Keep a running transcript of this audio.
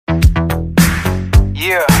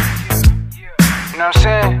Yeah. You know what I'm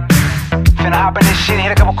saying? Finna hop in this shit and hit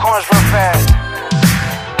a couple corners real fast.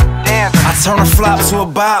 Danza. I turn a flop to a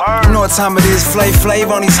bop. You know what time it is, flav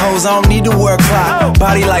on these hoes, I don't need to wear a clock.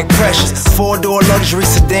 Body like Precious, 4-door luxury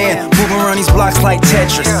sedan. Moving around these blocks like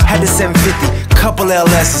Tetris. Had the 750, couple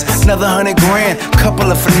LS's, another 100 grand, couple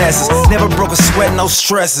of finesses. Never broke a sweat, no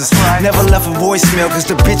stresses. Never left a voicemail cause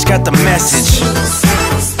the bitch got the message.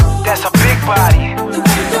 That's a big body.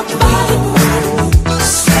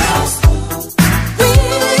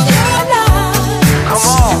 Come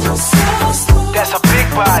on. That's a big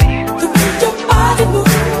body.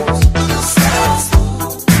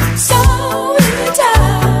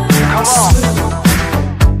 Come on.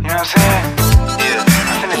 You know what I'm saying? Yeah.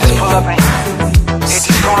 I'm finna just pull up and hit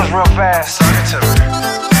these corners real fast.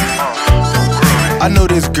 I know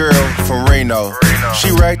this girl from Reno. She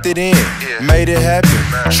racked it in, made it happen.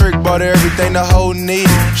 Trick bought her everything the hoe needed.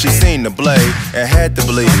 She seen the blade and had to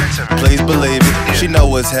believe it. Please believe it, she know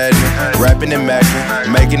what's happening. Rapping and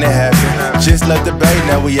macking, making it happen. Just left the bay,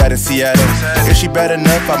 now we out in Seattle. If she bad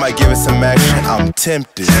enough, I might give it some action. I'm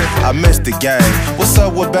tempted, I missed the game. What's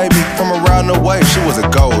up with baby from around the way? She was a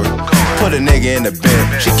goer, put a nigga in the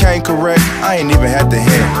bed. She came correct, I ain't even had to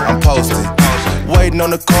hint. I'm posted, waiting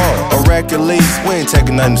on the call, a rack at least. We ain't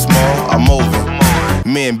taking nothing small, I'm moving.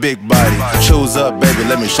 Me and Big Body, choose up, baby.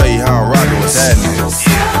 Let me show you how I'm rocking. What's happening?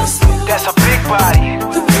 Yeah. That's a big body.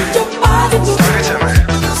 Talk it to me.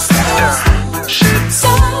 Yeah. Shit.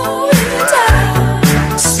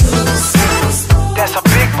 That's a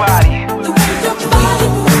big body.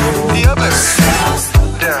 Yeah, baby.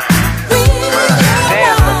 Yeah.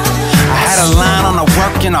 I had a line on the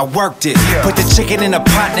work and I worked it. Put the chicken in a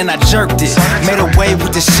pot and I jerked it. Made a wave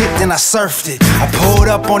with the shit, then I surfed it. I pulled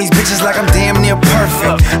up on these bitches like I'm damn near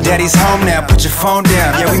perfect. Daddy's home now, put your phone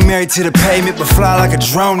down. Yeah, we married to the pavement, but fly like a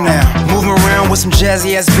drone now. Moving around with some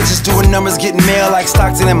jazzy ass bitches, doing numbers, getting mail like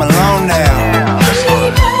Stockton and Malone now.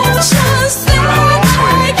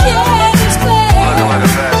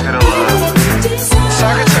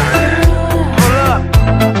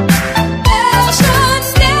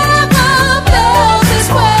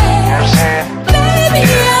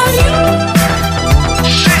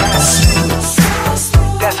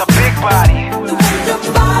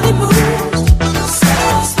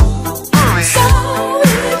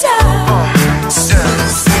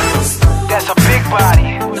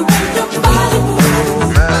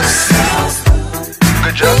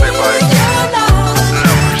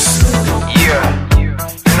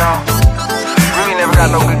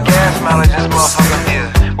 No good gas mileage, this motherfucker.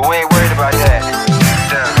 Yeah. But we ain't worried about that.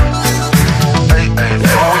 Damn. Hey, when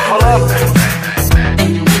we pull up,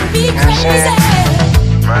 you know what I'm saying?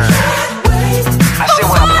 Man. I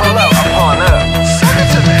said when I pull up, I'm pulling up.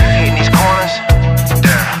 Hitting these corners.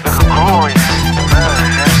 Damn. Look glorious. Man,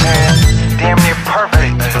 you know what I'm saying? Damn near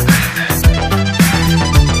perfect.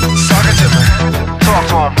 Talk it to me. Talk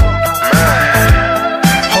to him. Man.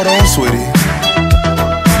 Hold on, sweetie.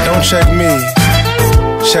 Don't check me.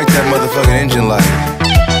 Check that motherfucking engine light.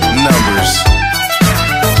 Numbers.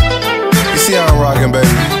 You see how I'm rocking, baby?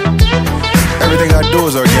 Everything I do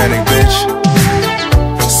is organic, bitch.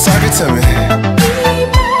 Suck it to me.